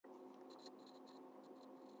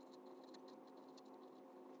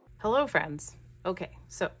Hello, friends. Okay,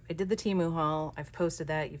 so I did the Temu haul. I've posted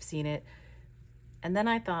that. You've seen it. And then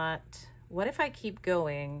I thought, what if I keep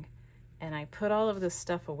going and I put all of this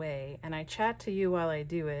stuff away and I chat to you while I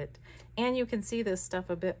do it, and you can see this stuff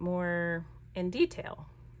a bit more in detail.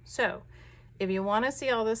 So if you want to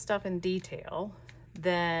see all this stuff in detail,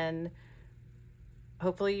 then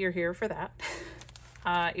hopefully you're here for that.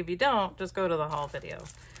 If you don't, just go to the haul video,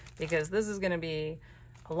 because this is going to be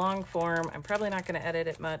a long form. I'm probably not going to edit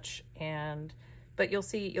it much, but you'll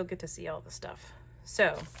get to see all the stuff.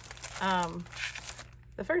 So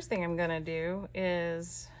the first thing I'm going to do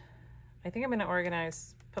is, I think I'm going to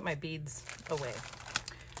put my beads away.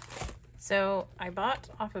 So I bought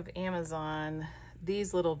off of Amazon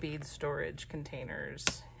these little bead storage containers,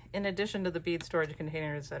 in addition to the bead storage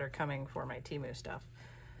containers that are coming for my Temu stuff.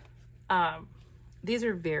 These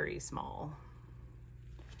are very small.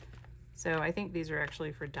 So I think these are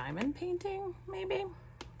actually for diamond painting, maybe.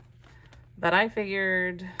 But I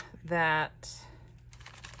figured that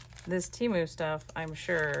this Temu stuff, I'm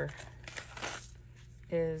sure,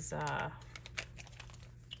 is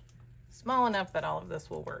small enough that all of this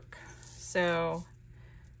will work. So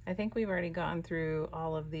I think we've already gone through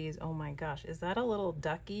all of these. Oh my gosh, is that a little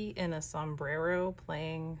ducky in a sombrero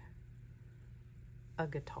playing a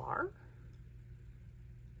guitar?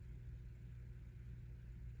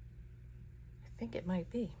 I think it might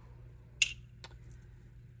be.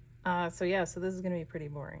 So yeah, so this is gonna be pretty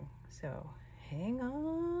boring. So hang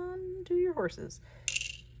on to your horses.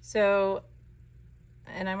 So,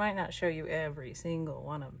 and I might not show you every single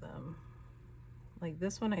one of them. Like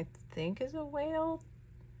this one I think is a whale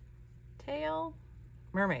tail.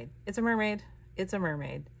 Mermaid. It's a mermaid. It's a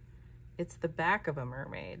mermaid. It's the back of a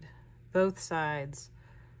mermaid. Both sides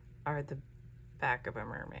are the back of a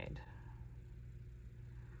mermaid.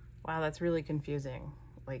 Wow, that's really confusing.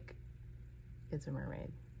 Like, it's a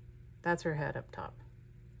mermaid. That's her head up top.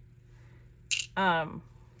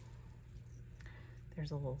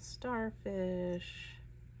 There's a little starfish.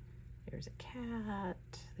 There's a cat.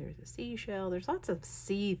 There's a seashell. There's lots of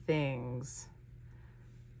sea things.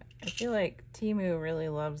 I feel like Temu really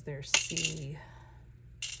loves their sea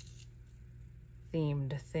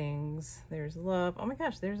themed things. There's love. Oh my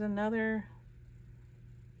gosh, there's another.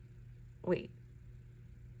 Wait.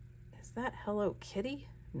 Is that Hello Kitty?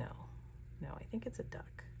 No, I think it's a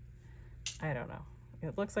duck. I don't know.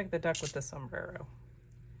 It looks like the duck with the sombrero.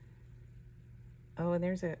 Oh, and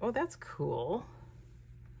there's oh, that's cool.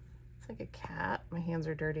 It's like a cat. My hands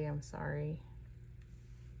are dirty, I'm sorry.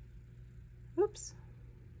 Oops.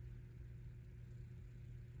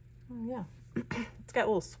 Oh yeah, it's got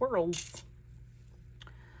little swirls.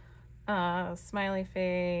 Smiley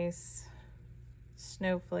face,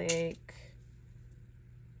 snowflake,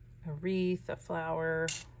 a wreath, a flower,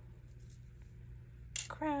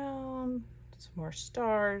 crown, some more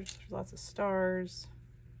stars, lots of stars,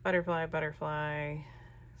 butterfly, butterfly,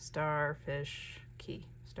 starfish, key,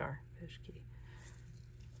 starfish, key.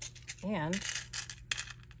 And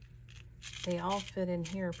they all fit in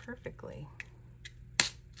here perfectly.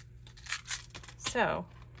 So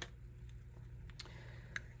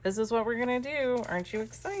this is what we're gonna do. Aren't you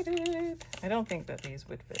excited? I don't think that these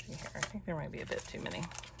would fit in here. I think there might be a bit too many.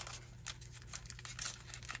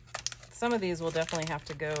 Some of these will definitely have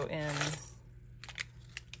to go in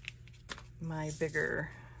my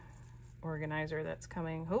bigger organizer that's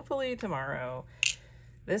coming hopefully tomorrow.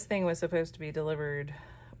 This thing was supposed to be delivered,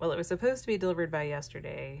 well, it was supposed to be delivered by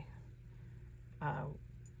yesterday,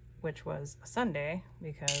 which was a Sunday,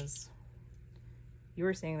 because you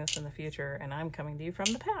are seeing this in the future and I'm coming to you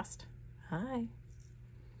from the past. Hi.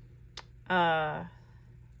 I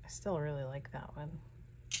still really like that one.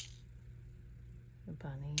 The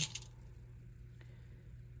bunny.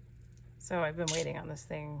 So I've been waiting on this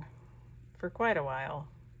thing for quite a while.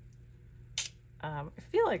 I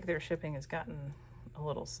feel like their shipping has gotten a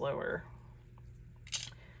little slower.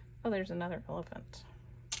 Oh, there's another elephant.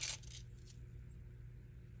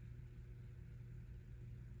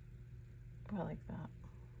 Oh, I like that.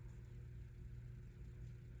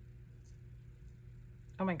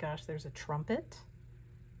 Oh my gosh, there's a trumpet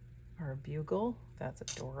or a bugle. That's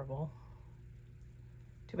adorable.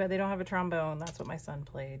 Too bad they don't have a trombone. That's what my son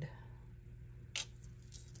played.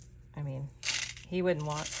 I mean, he wouldn't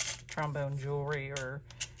want trombone jewelry or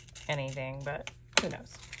anything, but who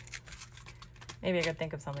knows? Maybe I could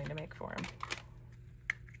think of something to make for him.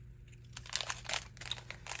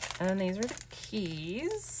 And then these are the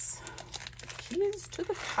keys. The keys to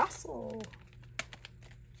the castle.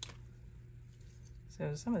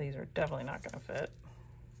 So some of these are definitely not going to fit.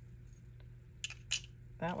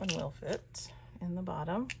 That one will fit in the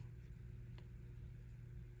bottom.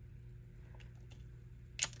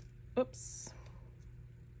 Oops.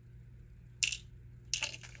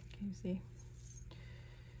 Can you see?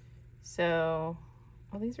 So,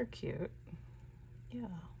 well, these are cute. Yeah.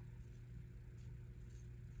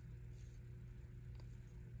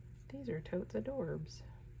 These are totes adorbs.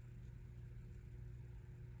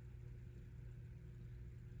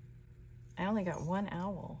 I only got one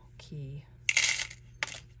owl key.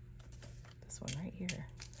 This one right here.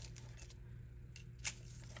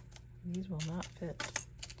 These will not fit.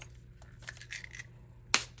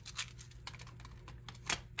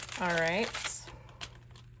 All right.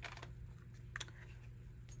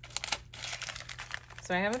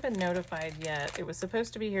 So I haven't been notified yet. It was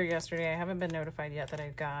supposed to be here yesterday. I haven't been notified yet that I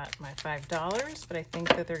got my $5, but I think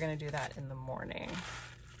that they're going to do that in the morning.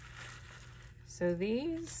 So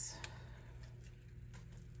these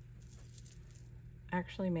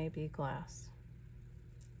actually may be glass.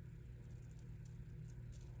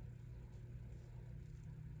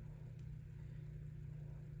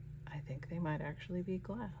 I think they might actually be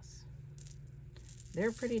glass.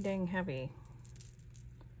 They're pretty dang heavy.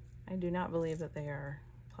 I do not believe that they are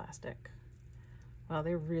plastic. Wow,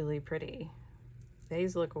 they're really pretty.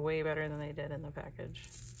 These look way better than they did in the package.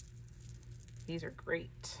 These are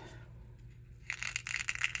great.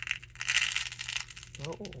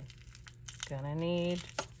 Whoa. Gonna need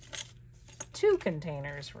 2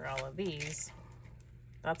 containers for all of these.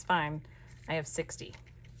 That's fine. I have 60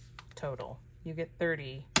 total. You get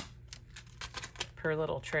 30 per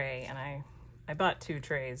little tray, and I bought 2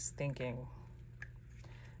 trays thinking,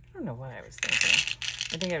 I don't know what I was thinking.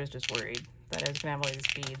 I think I was just worried that I was gonna have all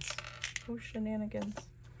these beads. Oh, shenanigans.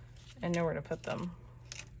 And nowhere to put them.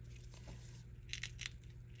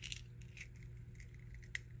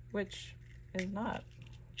 Which is not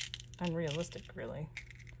unrealistic, really.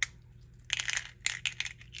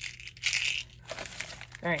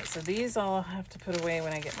 All right, so these I'll have to put away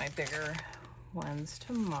when I get my bigger ones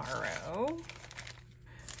tomorrow.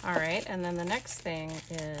 All right, and then the next thing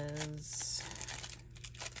is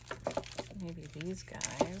maybe these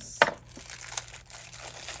guys.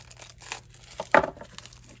 Cut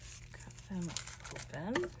them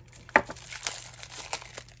open.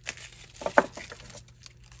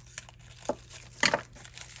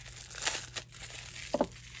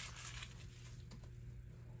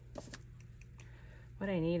 What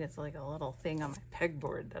I need is like a little thing on my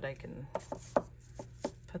pegboard that I can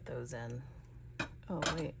put those in. Oh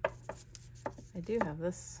wait, I do have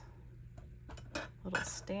this little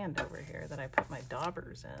stand over here that I put my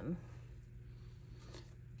daubers in.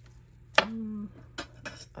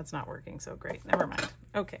 That's not working so great. Never mind.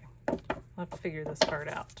 Okay, I'll have to figure this part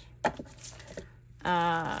out.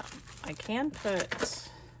 I can put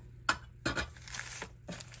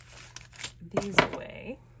these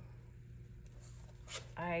away.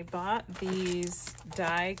 I bought these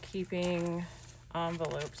die keeping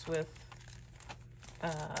envelopes with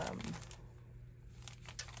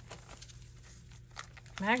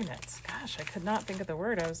magnets. Gosh, I could not think of the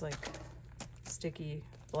word. I was like, sticky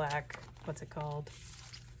black, what's it called?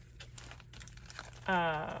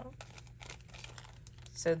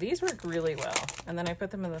 So these work really well. And then I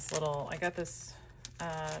put them in this little, I got this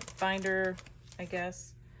binder, I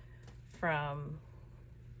guess, from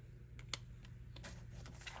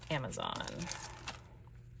Amazon.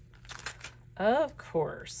 Of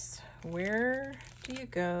course, where do you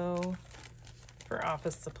go for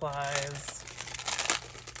office supplies?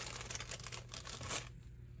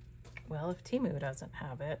 Well, if Temu doesn't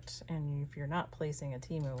have it, and if you're not placing a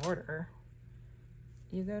Temu order,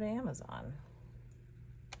 you go to Amazon.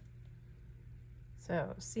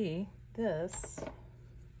 So, see, this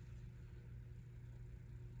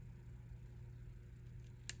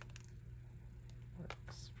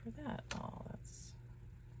works for that. Oh, that's,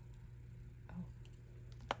 oh,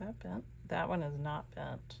 is that bent? That one is not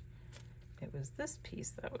bent. It was this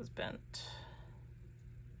piece that was bent.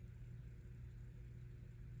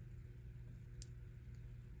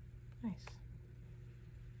 Nice.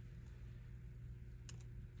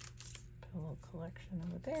 Put a little collection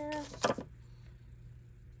over there.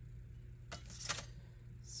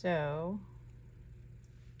 So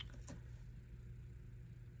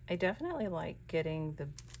I definitely like getting the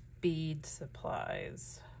bead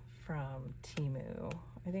supplies from Temu.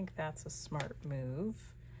 I think that's a smart move.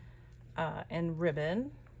 And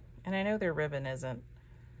ribbon. And I know their ribbon isn't,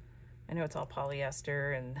 I know it's all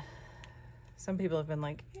polyester, and some people have been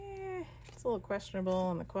like, it's a little questionable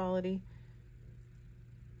on the quality.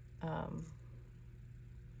 We're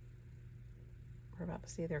about to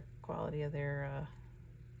see their quality of their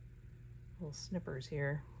little snippers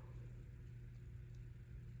here.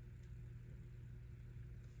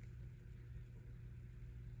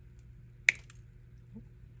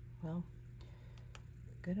 well,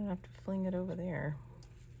 good enough to fling it over there.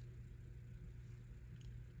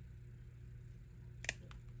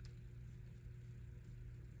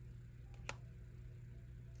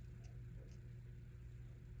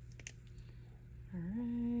 All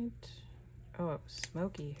right. Oh, it was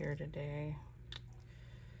smoky here today.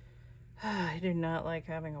 I do not like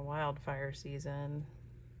having a wildfire season.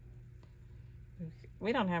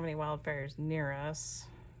 We don't have any wildfires near us,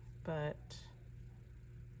 but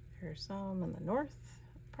there are some in the north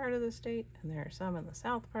part of the state and there are some in the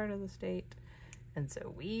south part of the state. And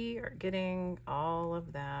so we are getting all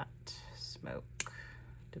of that smoke,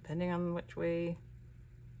 depending on which way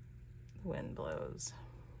the wind blows.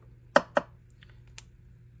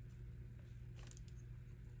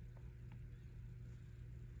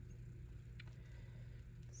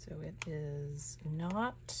 So it is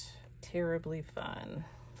not terribly fun.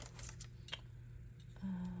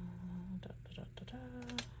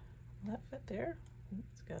 Will that fit there?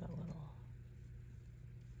 It's got a little,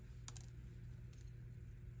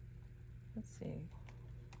 let's see,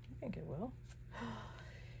 I think it will.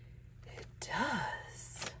 It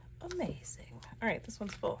does. Amazing. All right, this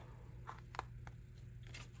one's full.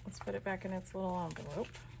 Let's put it back in its little envelope.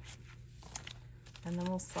 And then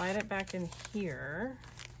we'll slide it back in here.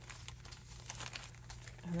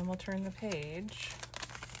 And then we'll turn the page.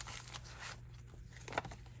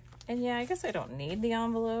 And yeah, I guess I don't need the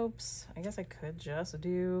envelopes. I guess I could just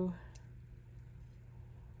do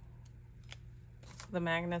the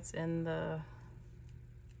magnets in the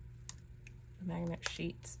magnet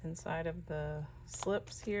sheets inside of the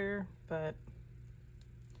slips here, but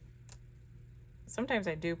sometimes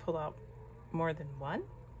I do pull out more than one,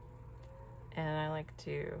 and I like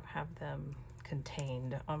to have them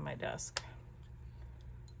contained on my desk.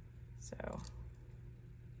 So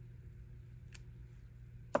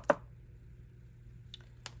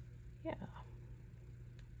yeah.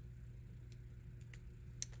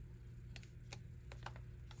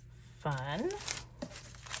 Fun.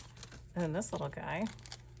 And then this little guy,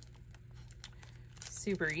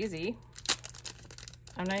 super easy.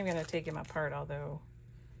 I'm not even gonna take him apart, although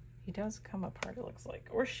he does come apart, it looks like.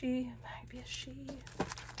 Or she, might be a she.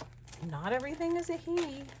 Not everything is a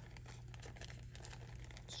he.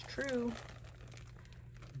 It's true.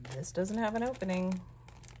 This doesn't have an opening.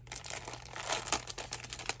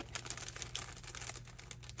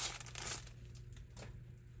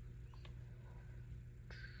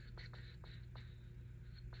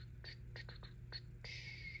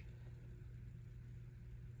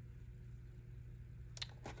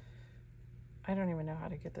 I don't even know how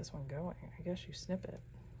to get this one going. I guess you snip it.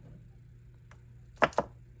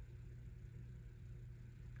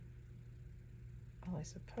 Well, I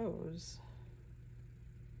suppose.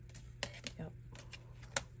 Yep.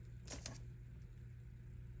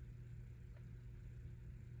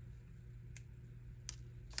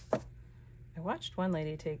 I watched one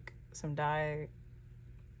lady take some dies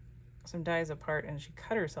apart and she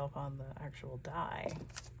cut herself on the actual die.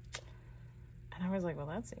 And I was like, well,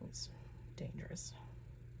 that seems dangerous.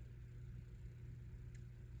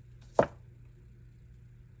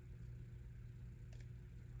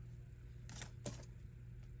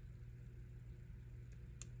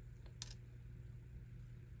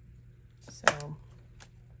 So,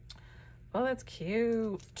 well, that's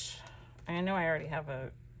cute. I know I already have a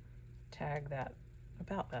tag that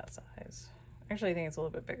about that size. Actually, I think it's a little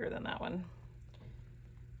bit bigger than that one.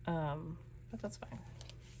 But that's fine.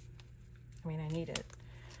 I mean, I need it.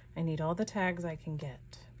 I need all the tags I can get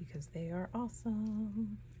because they are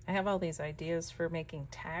awesome. I have all these ideas for making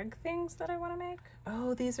tag things that I want to make.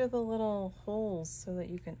 Oh, these are the little holes so that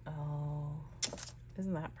you can, oh,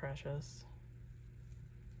 isn't that precious?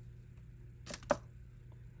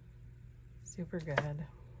 Super good.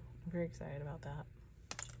 I'm very excited about that.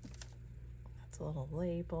 That's a little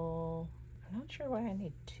label. I'm not sure why I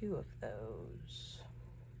need 2 of those.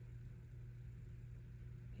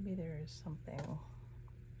 Maybe there is something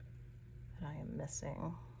that I am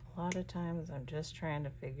missing. A lot of times I'm just trying to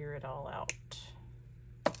figure it all out.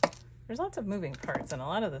 There's lots of moving parts and a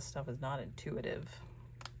lot of this stuff is not intuitive.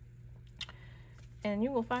 And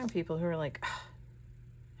you will find people who are like,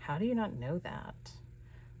 how do you not know that?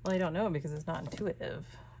 Well, I don't know because it's not intuitive,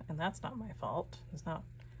 and that's not my fault. It's not,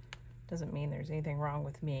 doesn't mean there's anything wrong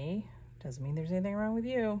with me. Doesn't mean there's anything wrong with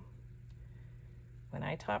you. When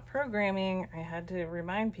I taught programming, I had to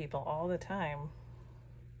remind people all the time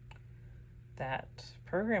that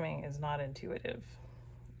programming is not intuitive.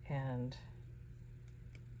 And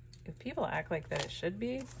if people act like that it should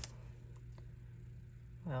be,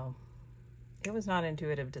 well, it was not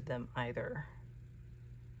intuitive to them either.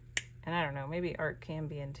 And I don't know, maybe art can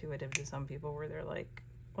be intuitive to some people where they're like,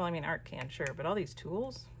 well, I mean, art can, sure, but all these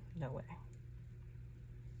tools? No way.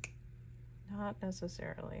 Not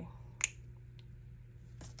necessarily.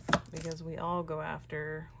 Because we all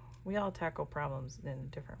tackle problems in a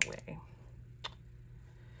different way.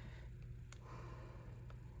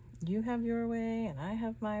 You have your way, and I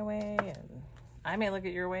have my way, and I may look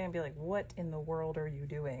at your way and be like, what in the world are you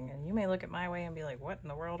doing? And you may look at my way and be like, what in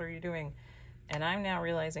the world are you doing? And I'm now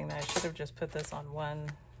realizing that I should have just put this on one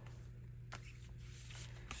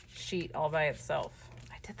sheet all by itself.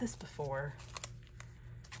 I did this before.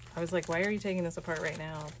 I was like, why are you taking this apart right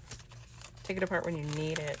now? Take it apart when you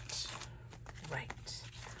need it. Right.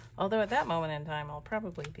 Although at that moment in time, I'll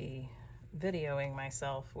probably be videoing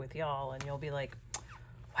myself with y'all, and you'll be like,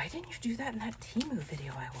 why didn't you do that in that Temu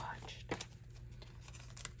video I watched?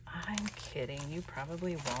 I'm kidding. You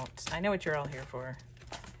probably won't. I know what you're all here for.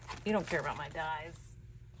 You don't care about my dies.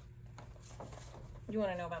 You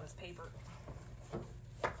want to know about this paper.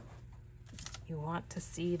 You want to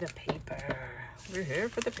see the paper. We're here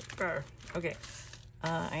for the paper. Okay.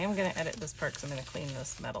 I am going to edit this part because I'm going to clean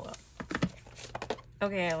this metal up.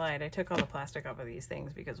 Okay, I lied. I took all the plastic off of these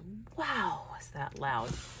things because, wow, is that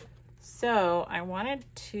loud. So I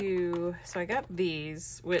got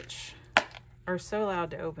these, which are so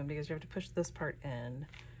loud to open because you have to push this part in.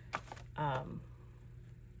 Oh,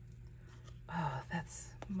 that's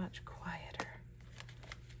much quieter.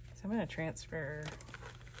 So I'm going to transfer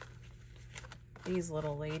these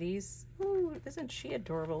little ladies. Ooh, isn't she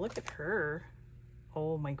adorable? Look at her.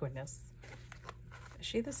 Oh my goodness. Is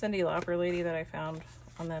she the Cyndi Lauper lady that I found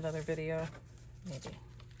on that other video? Maybe.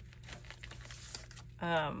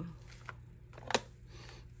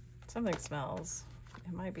 Something smells.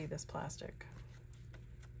 It might be this plastic.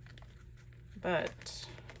 But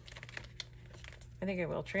I think I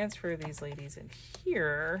will transfer these ladies in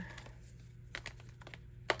here.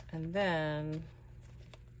 And then,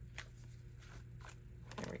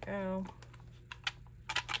 there we go.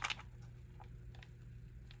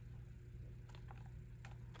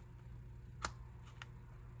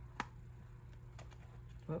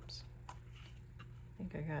 Whoops. I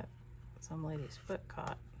think I got some lady's foot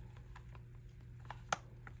caught.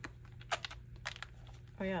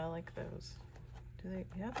 Oh yeah, I like those. Do they,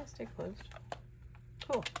 yeah, they stay closed.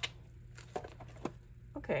 Cool.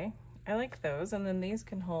 Okay, I like those. And then these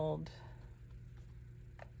can hold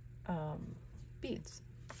beads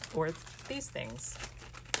or these things.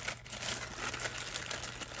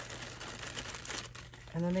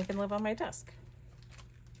 And then they can live on my desk.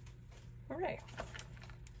 Hooray.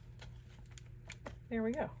 There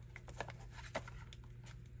we go.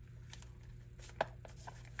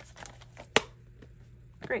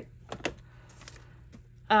 Great.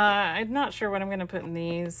 I'm not sure what I'm going to put in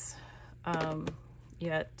these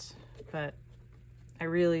yet, but I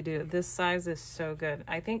really do. This size is so good.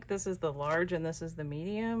 I think this is the large and this is the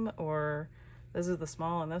medium, or this is the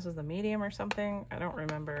small and this is the medium or something. I don't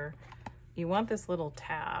remember. You want this little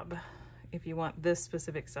tab if you want this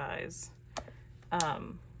specific size.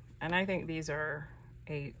 And I think these are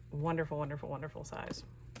a wonderful, wonderful, wonderful size.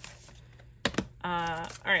 All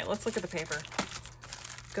right, let's look at the paper.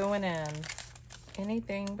 Going in,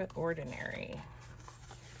 anything but ordinary.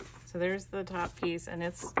 So there's the top piece, and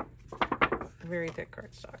it's very thick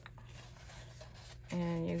cardstock.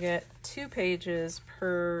 And you get 2 pages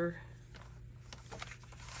per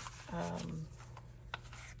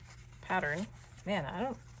pattern. Man, I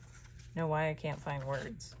don't know why I can't find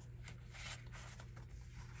words.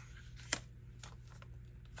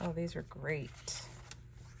 Oh, these are great.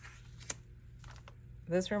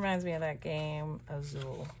 This reminds me of that game,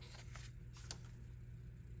 Azul.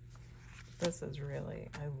 This is really,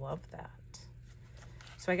 I love that.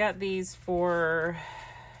 So I got these for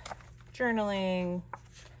journaling,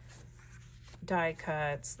 die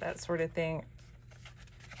cuts, that sort of thing.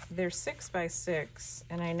 They're 6x6,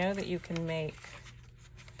 and I know that you can make,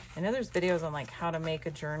 I know there's videos on like how to make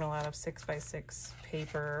a journal out of 6x6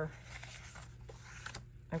 paper.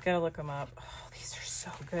 I've got to look them up. Oh, these are so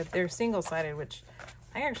good. They're single-sided, which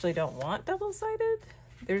I actually don't want double-sided.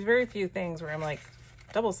 There's very few things where I'm like,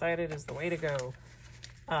 double-sided is the way to go.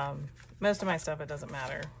 Most of my stuff, it doesn't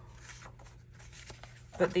matter.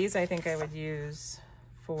 But these I think I would use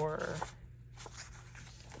for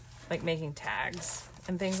like making tags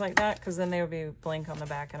and things like that, because then they would be blank on the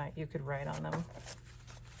back and you could write on them.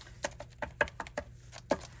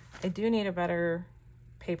 I do need a better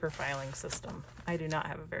paper filing system. I do not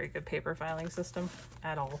have a very good paper filing system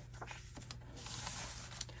at all.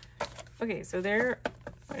 Okay, so there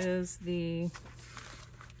is the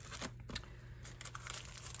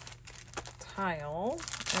tile.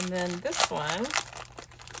 And then this one,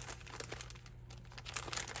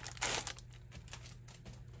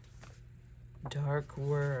 Dark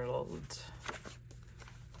World.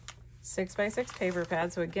 6x6 paper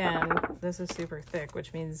pad. So again, this is super thick,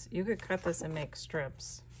 which means you could cut this and make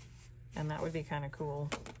strips, and that would be kind of cool.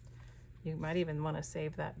 You might even want to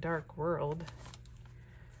save that Dark World.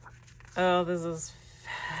 Oh, this is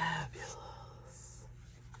fabulous.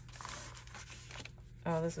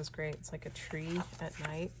 Oh, this is great. It's like a tree at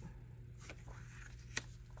night.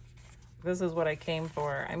 This is what I came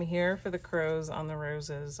for. I'm here for the crows on the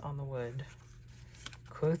roses on the wood.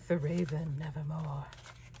 Quoth the raven, nevermore.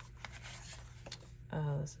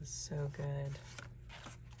 Oh, this is so good.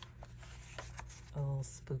 A little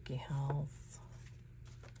spooky house.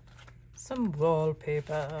 Some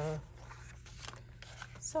wallpaper.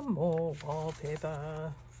 Some more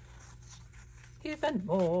wallpaper. Even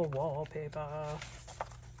more wallpaper.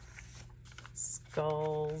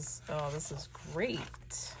 Skulls. Oh, this is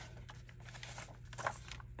great.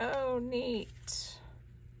 Oh, neat.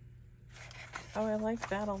 Oh, I like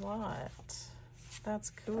that a lot. That's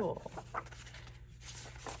cool.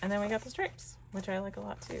 And then we got the stripes, which I like a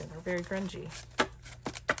lot too. They're very grungy.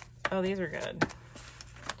 Oh, these are good.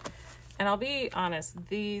 And I'll be honest,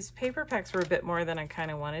 these paper packs were a bit more than I kind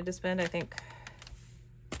of wanted to spend. I think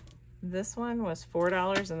this one was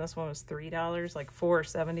 $4 and this one was $3, like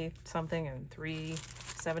 $4.70 something and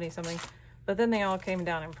 $3.70 something. But then they all came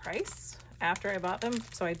down in price after I bought them,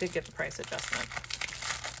 so I did get the price adjustment.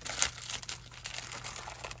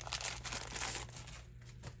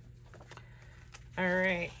 All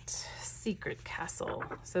right, Secret Castle.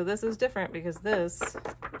 So this is different because this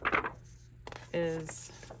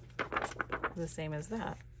is the same as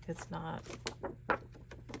that. It's not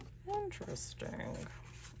interesting.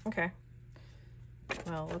 Okay.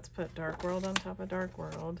 Well, let's put Dark World on top of Dark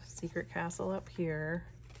World. Secret Castle up here.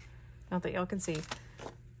 Not that y'all can see.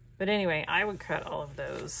 But anyway, I would cut all of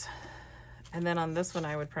those. And then on this one,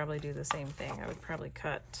 I would probably do the same thing. I would probably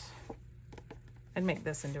cut... I'd make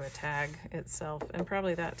this into a tag itself, and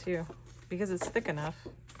probably that too, because it's thick enough.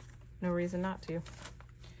 No reason not to.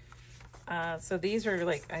 So these are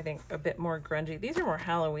like, I think, a bit more grungy. These are more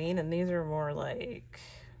Halloween, and these are more like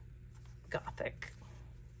gothic.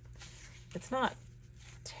 It's not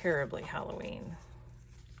terribly Halloween,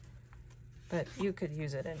 but you could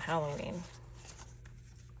use it in Halloween.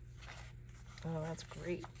 Oh, that's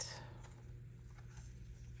great.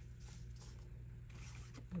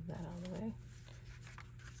 Move that out of the way.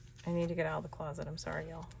 I need to get out of the closet. I'm sorry,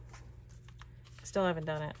 y'all. Still haven't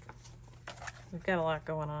done it. We've got a lot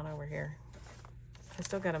going on over here. I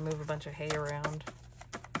still got to move a bunch of hay around.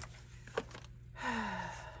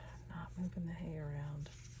 Not moving the hay around.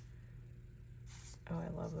 Oh, I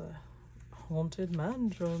love the haunted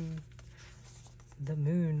mansion. The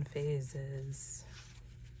moon phases.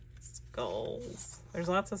 Skulls. There's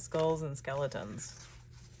lots of skulls and skeletons.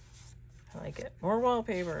 I like it. More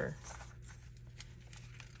wallpaper.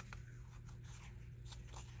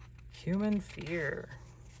 Human fear.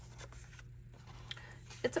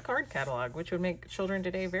 It's a card catalog, which would make children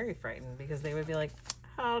today very frightened because they would be like,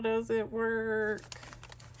 how does it work?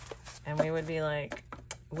 And we would be like,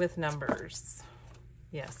 with numbers.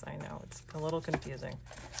 Yes, I know, it's a little confusing.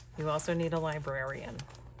 You also need a librarian.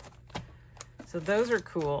 So those are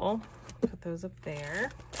cool. Put those up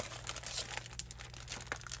there.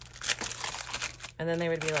 And then they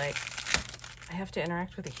would be like, I have to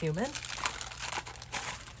interact with a human?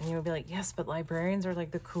 And you would be like, yes, but librarians are like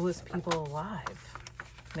the coolest people alive.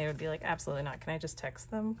 And they would be like, absolutely not. Can I just text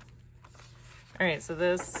them? All right, so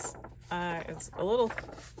this, it's a little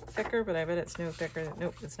thicker, but I bet it's no thicker.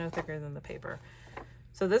 Nope, it's no thicker than the paper.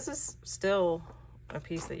 So this is still a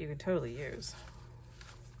piece that you could totally use.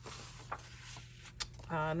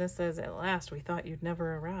 And this says, at last, we thought you'd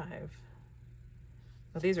never arrive.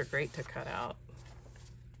 Well, these are great to cut out.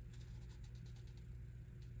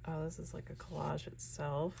 Oh, this is like a collage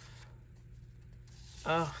itself.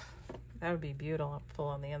 Oh, that would be beautiful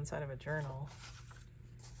on the inside of a journal.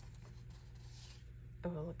 Oh,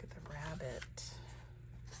 look at the rabbit.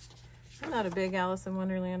 I'm not a big Alice in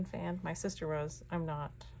Wonderland fan. My sister was. I'm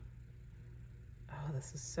not. Oh,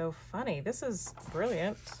 this is so funny. This is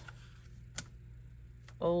brilliant.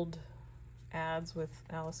 Old ads with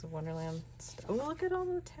Alice in Wonderland. Oh, look at all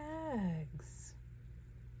the tags.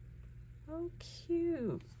 Oh,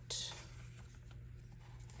 cute.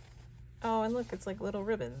 Oh, and look, it's like little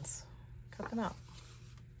ribbons. Cut them out.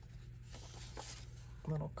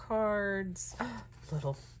 Little cards.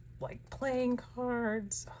 Little, like, playing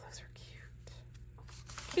cards. Oh, those are cute.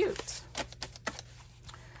 Cute.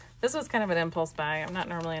 This was kind of an impulse buy. I'm not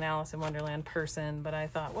normally an Alice in Wonderland person, but I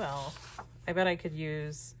thought, well, I bet I could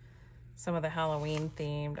use some of the Halloween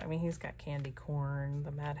themed. I mean, he's got candy corn,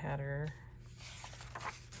 the Mad Hatter.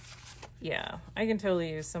 Yeah, I can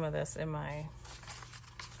totally use some of this in my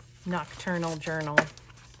nocturnal journal.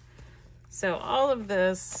 So all of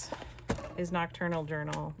this is nocturnal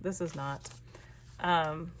journal. This is not.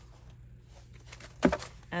 And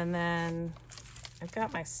then I've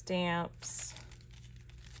got my stamps,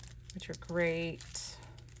 which are great.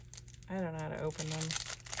 I don't know how to open them.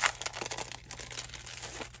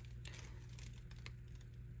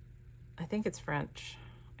 I think it's French.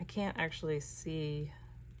 I can't actually see.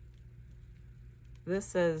 This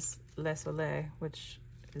says Le Soleil, which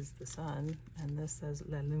is the sun, and this says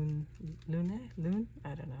La Lune. Lune? I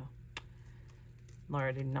don't know.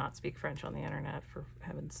 Laura, do not speak French on the internet, for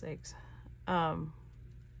heaven's sakes.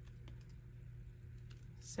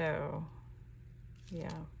 So, yeah,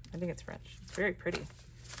 I think it's French. It's very pretty.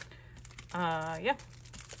 Yeah.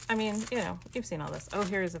 I mean, you know, you've seen all this. Oh,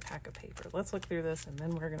 here's a pack of paper. Let's look through this, and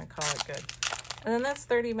then we're going to call it good. And then that's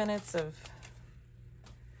 30 minutes of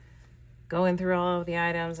going through all of the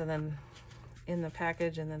items, and then in the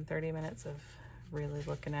package, and then 30 minutes of really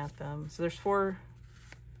looking at them. So there's four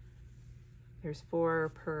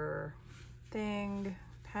per thing,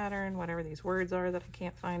 pattern, whatever these words are that I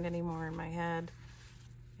can't find anymore in my head.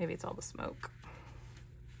 Maybe it's all the smoke.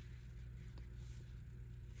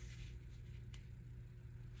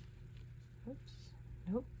 Oops.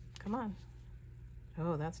 Nope. Come on.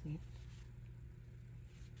 Oh, that's neat.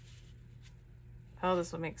 Oh,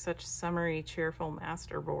 this would make such summery, cheerful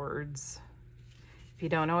masterboards. If you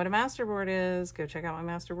don't know what a masterboard is, go check out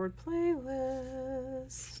my masterboard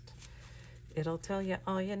playlist. It'll tell you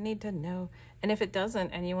all you need to know. And if it doesn't,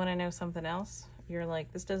 and you want to know something else, you're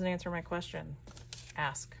like, this doesn't answer my question,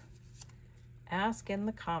 ask. Ask in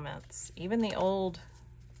the comments. Even the old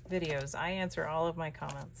videos, I answer all of my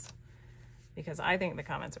comments because I think the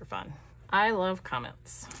comments are fun. I love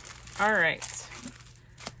comments. All right.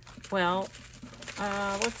 Well,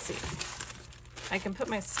 let's see. I can put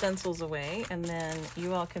my stencils away, and then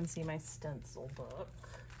you all can see my stencil book.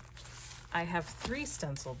 I have 3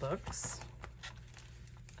 stencil books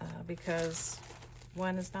because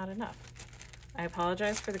one is not enough. I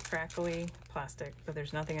apologize for the crackly plastic, but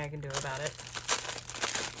there's nothing I can do about it.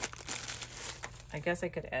 I guess I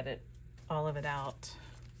could edit all of it out.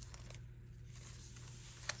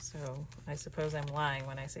 So I suppose I'm lying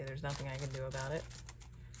when I say there's nothing I can do about it.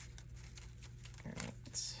 All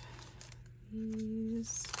right.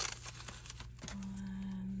 These.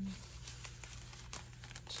 1,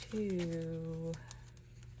 2,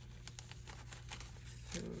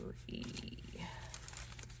 3.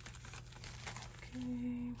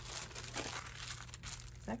 Okay.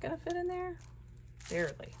 Is that gonna fit in there?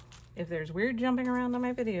 Barely. If there's weird jumping around on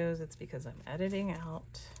my videos, it's because I'm editing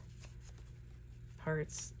out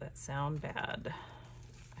parts that sound bad.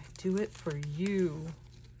 I do it for you.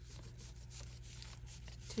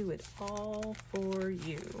 I do it all for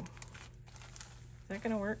you. Is that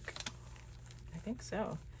gonna work? I think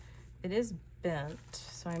so. It is bent,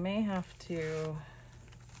 so I may have to,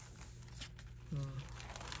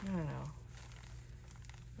 I don't know.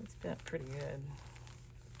 It's bent pretty good.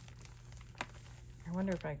 I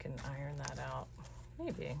wonder if I can iron that out.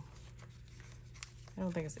 Maybe. I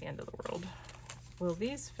don't think it's the end of the world. Will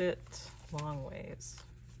these fit long ways?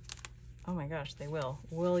 Oh my gosh, they will.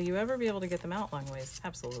 Will you ever be able to get them out long ways?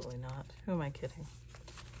 Absolutely not. Who am I kidding?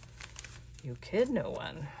 You kid no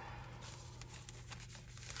one.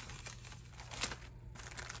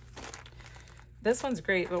 This one's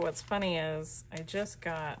great, but what's funny is I just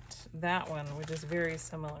got that one, which is very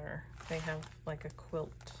similar. They have like a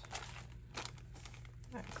quilt.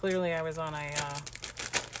 Clearly I was on a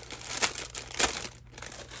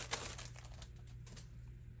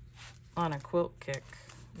quilt kick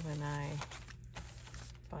when I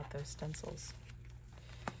bought those stencils.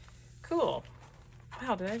 Cool.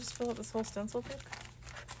 Wow, did I just fill up this whole stencil book?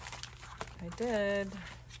 I did.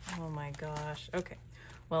 Oh my gosh. Okay.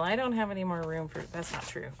 Well, I don't have any more room for, that's not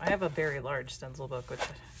true. I have a very large stencil book,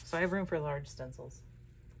 so I have room for large stencils.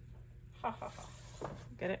 Ha ha ha.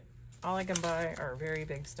 Get it? All I can buy are very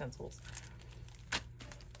big stencils.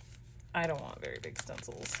 I don't want very big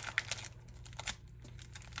stencils.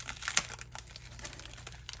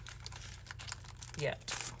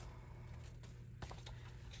 Yet.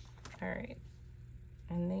 All right.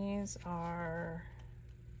 And these are,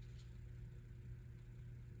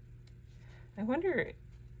 I wonder,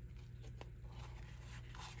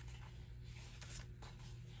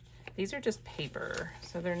 these are just paper,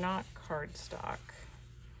 so they're not cardstock.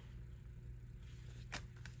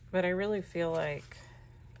 But I really feel like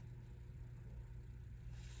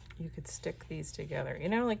you could stick these together. You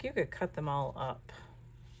know, like you could cut them all up.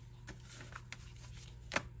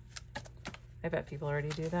 I bet people already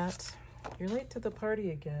do that. You're late to the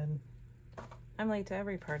party again. I'm late to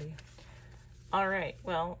every party. All right,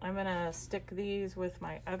 well, I'm gonna stick these with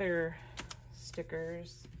my other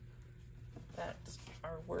stickers that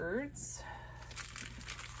are words.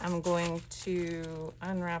 I'm going to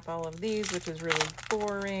unwrap all of these, which is really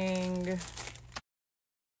boring.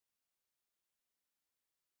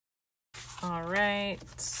 All right,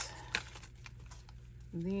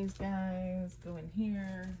 these guys go in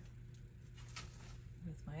here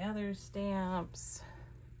with my other stamps.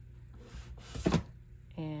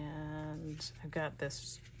 And I've got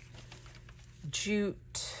this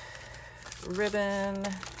jute ribbon.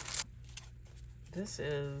 This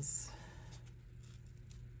is,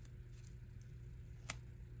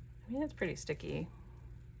 I mean, it's pretty sticky.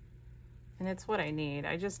 And it's what I need.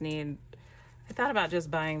 I thought about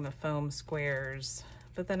just buying the foam squares,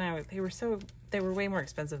 but then they were way more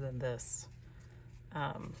expensive than this.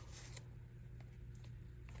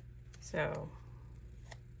 So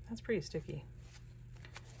that's pretty sticky.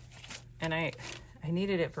 And I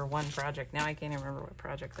needed it for one project. Now I can't even remember what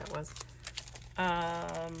project that was.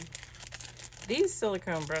 These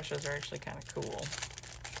silicone brushes are actually kind of cool.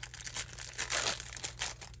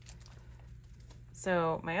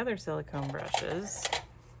 So my other silicone brushes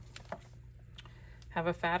have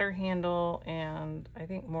a fatter handle and I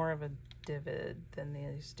think more of a divot than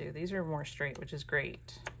these do. These are more straight, which is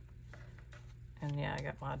great. And yeah, I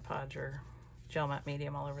got Mod Podge or Gel Matte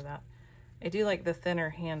Medium all over that. I do like the thinner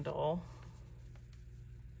handle.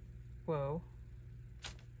 Whoa.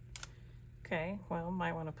 Okay, well,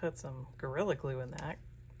 might want to put some Gorilla Glue in that.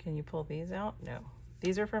 Can you pull these out? No.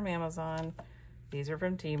 These are from Amazon. These are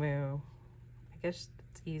from Temu. I guess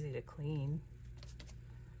it's easy to clean.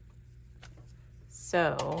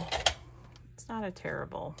 So, it's not a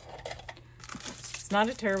terrible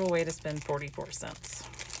way to spend 44 cents.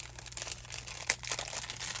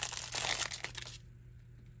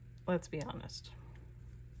 Let's be honest.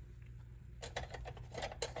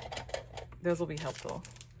 Those will be helpful.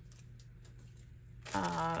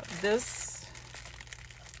 This,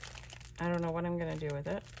 I don't know what I'm gonna do with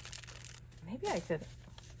it. Maybe I could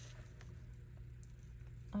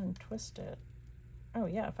untwist it. Oh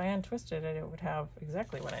yeah, if I untwisted it, it would have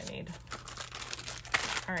exactly what I need.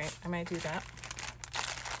 All right, I might do that.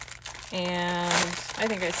 And I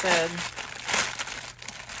think I said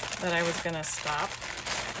that I was gonna stop.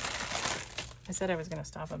 I said I was gonna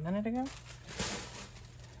stop a minute ago.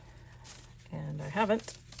 And I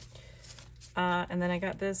haven't. And then I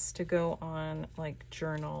got this to go on like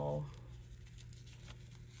journal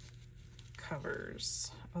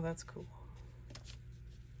covers. Oh, that's cool.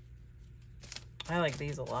 I like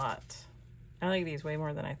these a lot. I like these way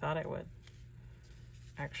more than I thought I would,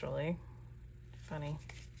 actually. Funny.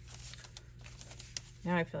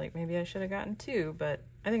 Now I feel like maybe I should have gotten two, but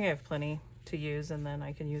I think I have plenty to use and then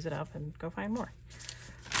I can use it up and go find more.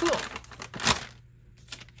 Cool.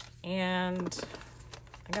 And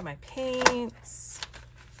I got my paints,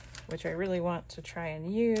 which I really want to try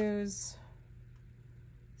and use.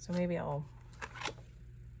 So maybe I'll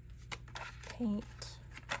paint.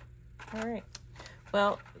 All right.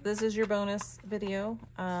 Well, this is your bonus video.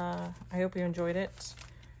 I hope you enjoyed it.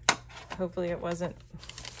 Hopefully it was at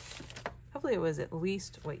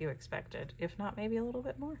least what you expected. If not, maybe a little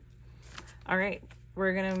bit more. All right.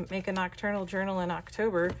 We're going to make a nocturnal journal in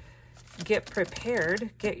October. Get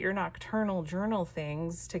prepared. Get your nocturnal journal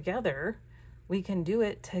things together. We can do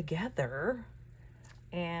it together.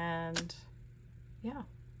 And yeah,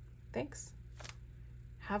 thanks.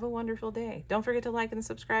 Have a wonderful day. Don't forget to like and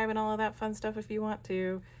subscribe and all of that fun stuff if you want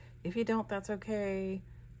to. If you don't, that's okay.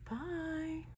 Bye.